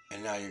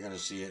 And now you're going to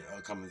see it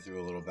coming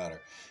through a little better.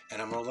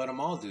 And I'm going to let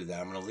them all do that.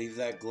 I'm going to leave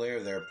that glare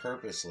there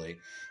purposely.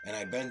 And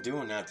I've been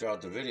doing that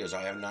throughout the videos.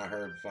 I have not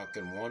heard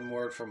fucking one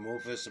word from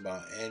Mufus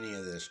about any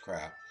of this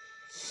crap.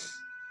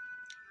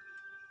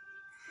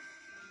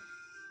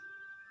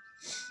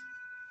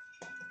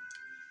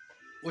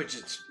 Which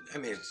it's, I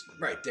mean, it's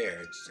right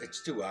there.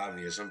 It's too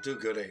obvious. I'm too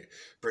good at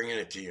bringing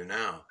it to you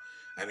now.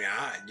 I mean,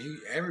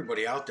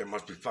 everybody out there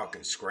must be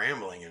fucking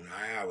scrambling, and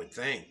I would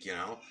think, you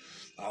know,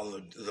 all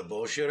the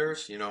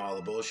bullshitters, you know, all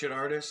the bullshit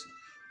artists,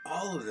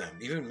 all of them,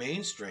 even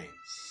mainstream.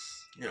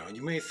 You know,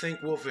 you may think,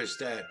 Wolfus,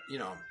 that, you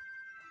know,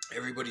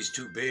 everybody's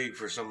too big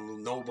for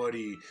some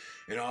nobody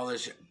and all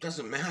this shit.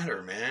 Doesn't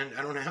matter, man.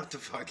 I don't have to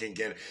fucking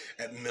get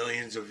at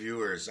millions of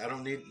viewers. I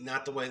don't need,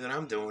 not the way that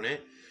I'm doing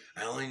it.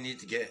 I only need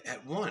to get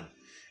at one.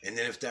 And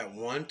then if that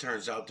one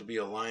turns out to be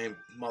a lying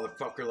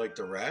motherfucker like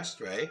the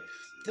rest, right?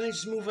 Then I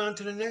just move on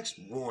to the next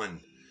one.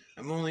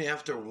 I'm only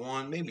after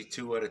one, maybe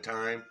two at a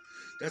time.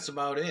 That's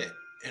about it.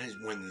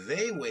 And when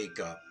they wake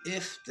up,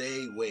 if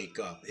they wake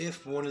up,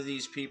 if one of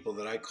these people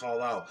that I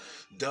call out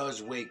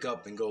does wake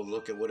up and go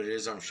look at what it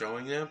is I'm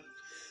showing them,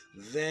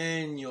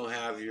 then you'll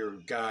have your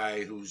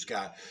guy who's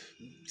got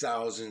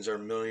thousands or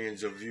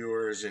millions of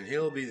viewers, and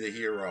he'll be the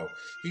hero.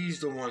 He's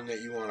the one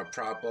that you want to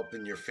prop up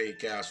in your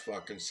fake-ass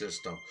fucking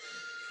system.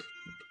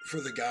 For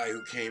the guy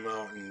who came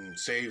out and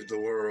saved the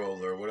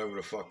world, or whatever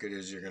the fuck it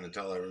is you're going to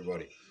tell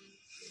everybody.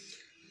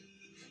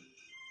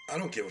 I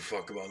don't give a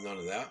fuck about none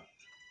of that.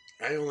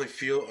 I only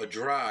feel a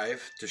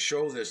drive to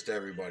show this to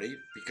everybody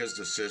because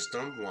the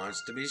system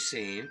wants to be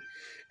seen.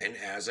 And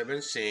as I've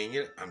been seeing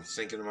it, I'm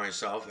thinking to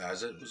myself,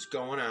 as it was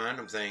going on,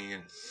 I'm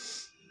thinking,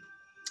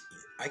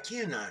 I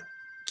cannot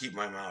keep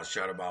my mouth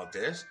shut about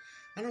this.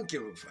 I don't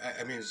give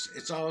I mean,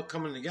 it's all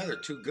coming together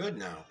too good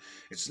now.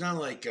 It's not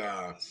like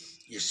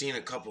you're seeing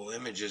a couple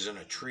images in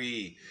a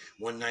tree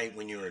one night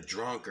when you were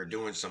drunk or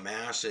doing some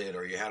acid,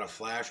 or you had a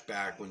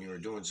flashback when you were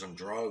doing some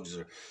drugs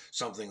or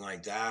something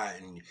like that,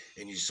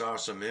 and you saw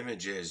some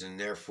images, and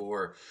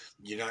therefore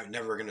you're not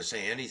never going to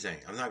say anything.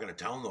 I'm not going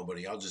to tell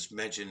nobody. I'll just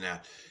mention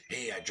that,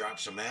 hey, I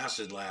dropped some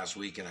acid last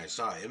week and I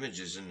saw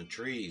images in the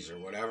trees or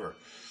whatever.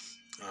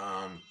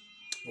 Um,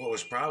 what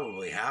was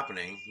probably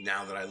happening,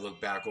 now that I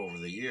look back over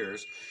the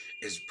years,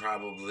 is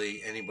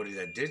probably anybody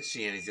that did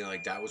see anything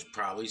like that was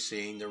probably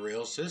seeing the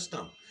real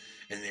system,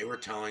 and they were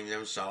telling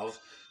themselves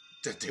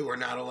that they were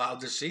not allowed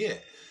to see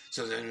it.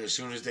 So then, as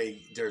soon as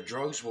their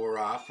drugs wore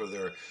off, or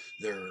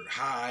their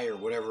high, or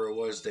whatever it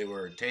was they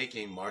were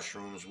taking,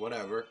 mushrooms,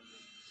 whatever,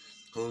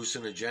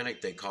 hallucinogenic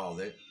they called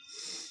it,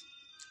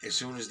 as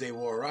soon as they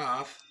wore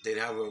off, they'd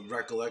have a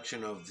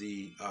recollection of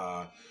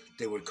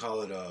they would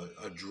call it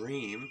a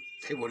dream.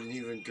 They wouldn't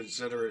even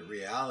consider it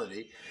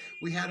reality.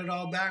 We had it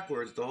all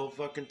backwards the whole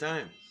fucking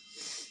time.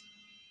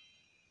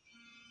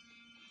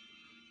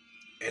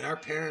 And our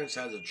parents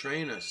had to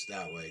train us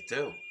that way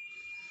too.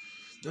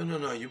 No, no,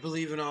 no. You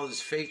believe in all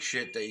this fake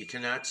shit that you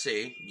cannot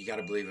see. You got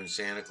to believe in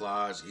Santa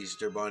Claus,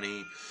 Easter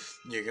Bunny.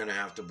 You're going to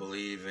have to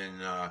believe in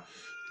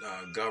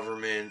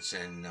governments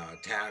and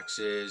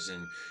taxes.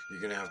 And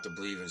you're going to have to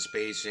believe in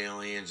space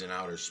aliens and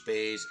outer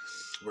space.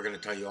 We're going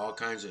to tell you all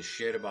kinds of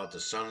shit about the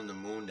sun and the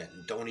moon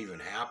that don't even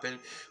happen.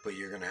 But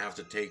you're going to have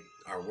to take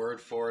our word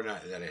for it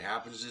that it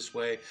happens this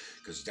way,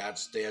 because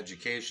that's the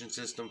education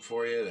system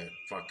for you. That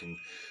fucking,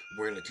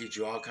 we're going to teach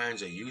you all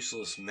kinds of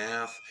useless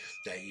math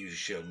that you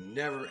should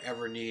never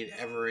ever need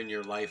ever in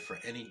your life for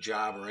any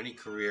job or any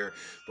career,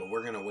 but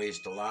we're going to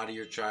waste a lot of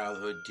your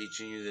childhood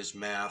teaching you this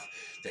math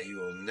that you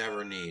will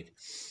never need.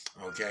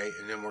 Okay,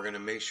 and then we're going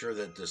to make sure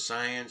that the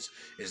science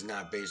is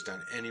not based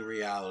on any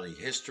reality.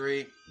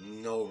 History,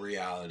 no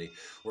reality.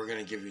 We're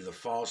going to give you the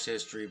false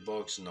history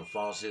books and the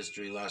false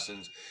history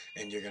lessons,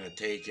 and you're going to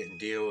take it and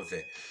deal with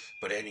it.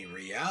 But any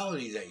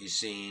reality that you've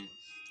seen,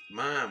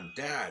 Mom,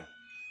 Dad,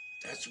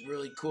 that's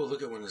really cool.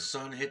 Look at when the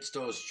sun hits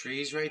those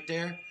trees right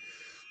there.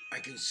 I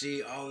can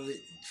see all the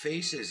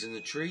faces in the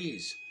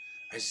trees.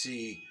 I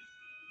see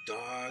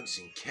dogs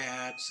and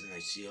cats, and I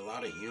see a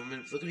lot of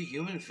humans. Look at a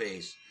human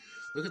face.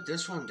 Look at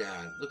this one,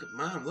 Dad. Look at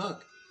Mom,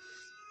 look.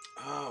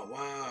 Oh,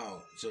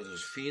 wow. So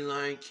there's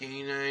feline,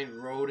 canine,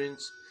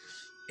 rodents,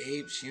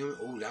 apes, human.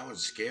 Oh, that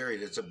one's scary.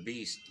 That's a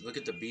beast. Look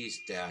at the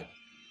beast, Dad.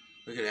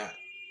 Look at that.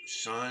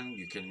 Son,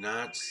 you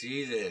cannot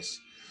see this.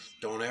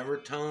 Don't ever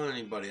tell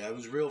anybody. That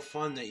was real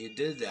fun that you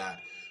did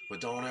that,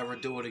 but don't ever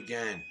do it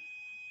again.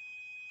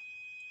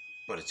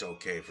 But it's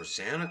okay for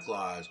Santa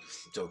Claus.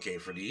 It's okay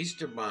for the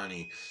Easter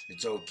Bunny.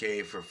 It's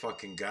okay for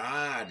fucking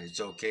God.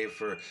 It's okay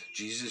for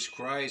Jesus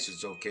Christ.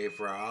 It's okay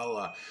for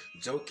Allah.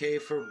 It's okay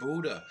for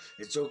Buddha.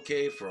 It's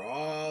okay for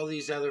all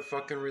these other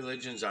fucking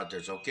religions out there.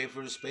 It's okay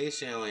for the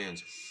space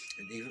aliens.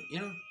 And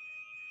even,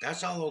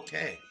 that's all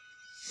okay.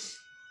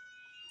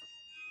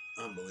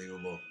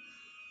 Unbelievable.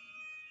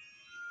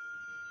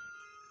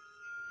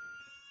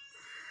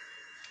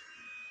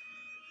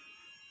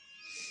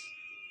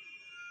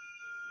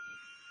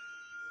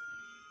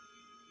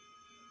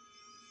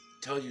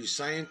 Tell you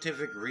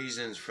scientific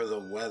reasons for the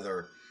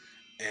weather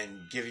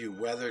and give you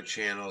weather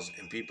channels,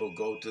 and people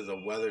go to the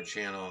weather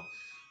channel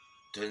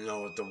to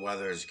know what the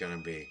weather is going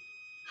to be.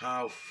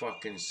 How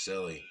fucking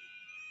silly.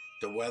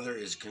 The weather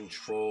is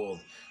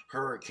controlled.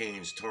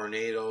 Hurricanes,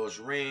 tornadoes,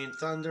 rain,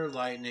 thunder,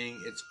 lightning,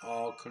 it's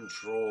all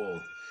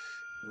controlled.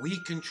 We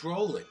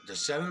control it. The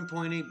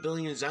 7.8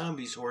 billion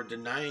zombies who are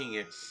denying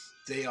it,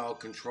 they all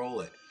control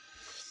it.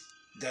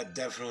 That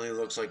definitely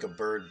looks like a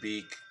bird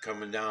beak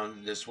coming down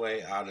this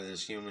way out of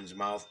this human's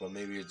mouth, but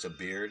maybe it's a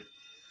beard.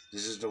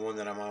 This is the one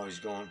that I'm always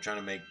trying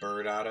to make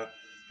bird out of.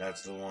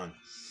 That's the one.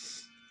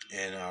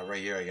 And right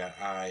here I got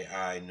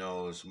eye,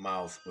 nose,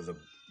 mouth with a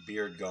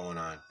beard going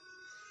on.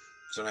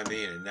 That's what I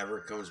mean. It never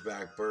comes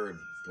back bird,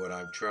 but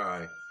I'm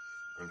trying.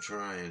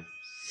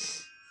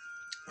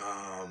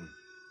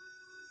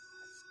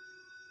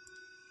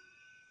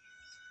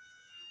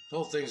 The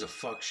whole thing's a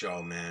fuck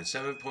show, man.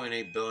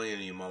 7.8 billion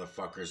of you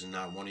motherfuckers, and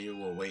not one of you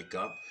will wake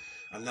up.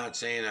 I'm not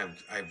saying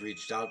I've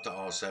reached out to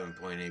all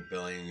 7.8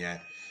 billion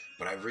yet,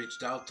 but I've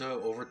reached out to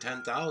over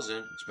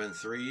 10,000. It's been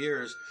 3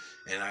 years,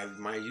 and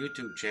my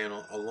YouTube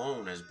channel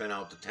alone has been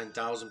out to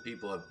 10,000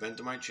 people. Have been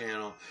to my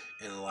channel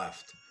and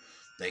left.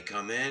 They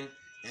come in,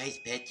 nice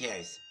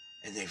pictures,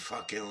 and they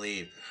fucking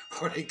leave.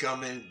 Or they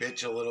come in,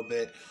 bitch a little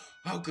bit.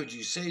 How could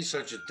you say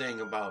such a thing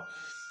about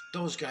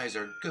those guys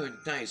are good,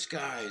 nice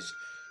guys?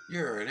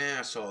 You're an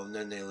asshole, and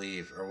then they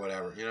leave, or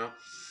whatever,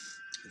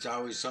 It's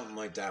always something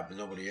like that, but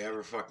nobody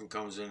ever fucking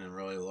comes in and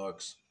really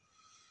looks.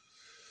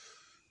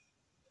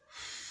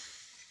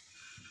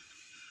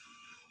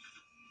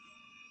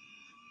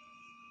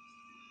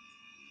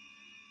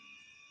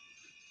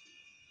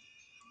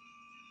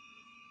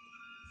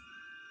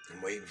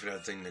 I'm waiting for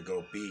that thing to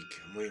go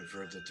beak. I'm waiting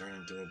for it to turn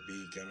into a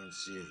beak. I don't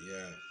see it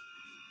yet.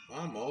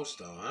 Almost,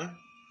 though, huh?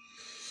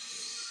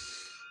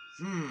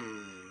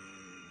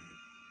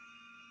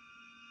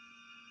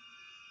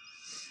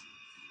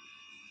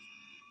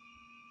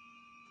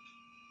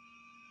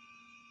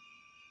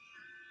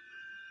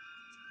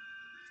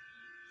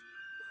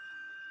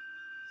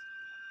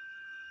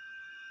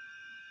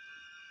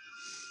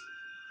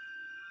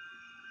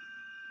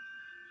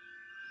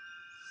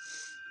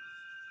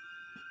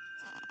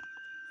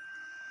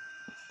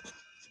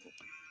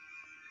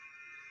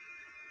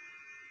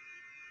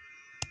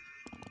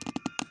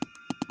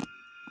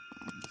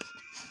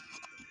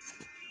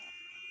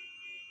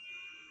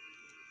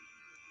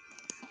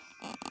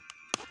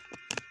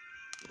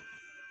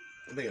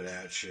 Look at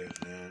that shit,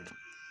 man.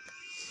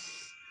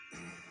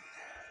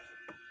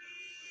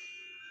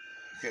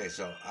 Okay,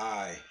 so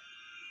eye,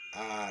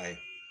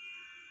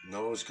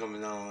 nose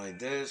coming down like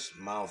this,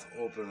 mouth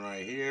open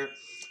right here,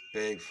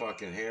 big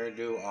fucking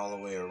hairdo all the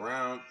way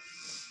around.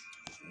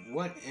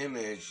 What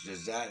image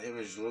does that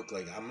image look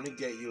like? I'm gonna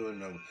get you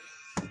in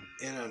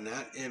on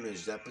that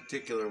image, that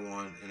particular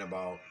one, in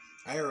about,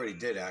 I already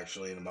did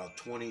actually, in about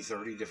 20,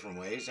 30 different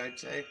ways, I'd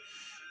say,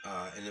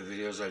 in the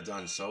videos I've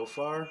done so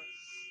far.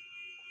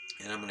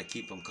 And I'm going to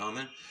keep them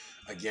coming.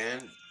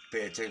 Again,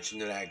 pay attention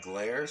to that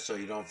glare, so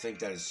you don't think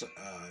that it's,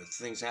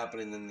 things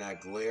happening in that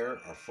glare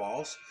are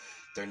false.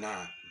 They're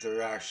not.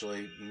 They're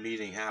actually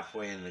meeting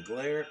halfway in the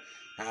glare,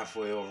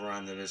 halfway over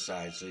onto this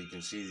side, so you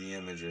can see the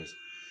images.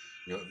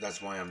 You know,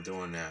 that's why I'm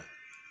doing that.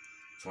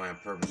 That's why I'm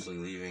purposely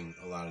leaving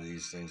a lot of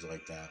these things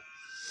like that.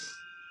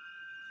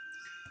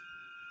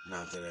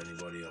 Not that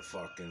anybody will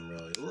fucking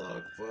really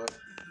look, but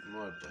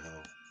what the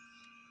hell.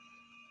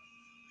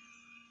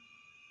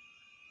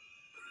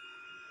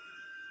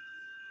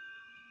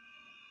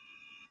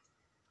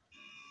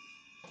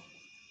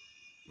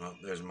 Well,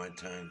 there's my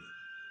time.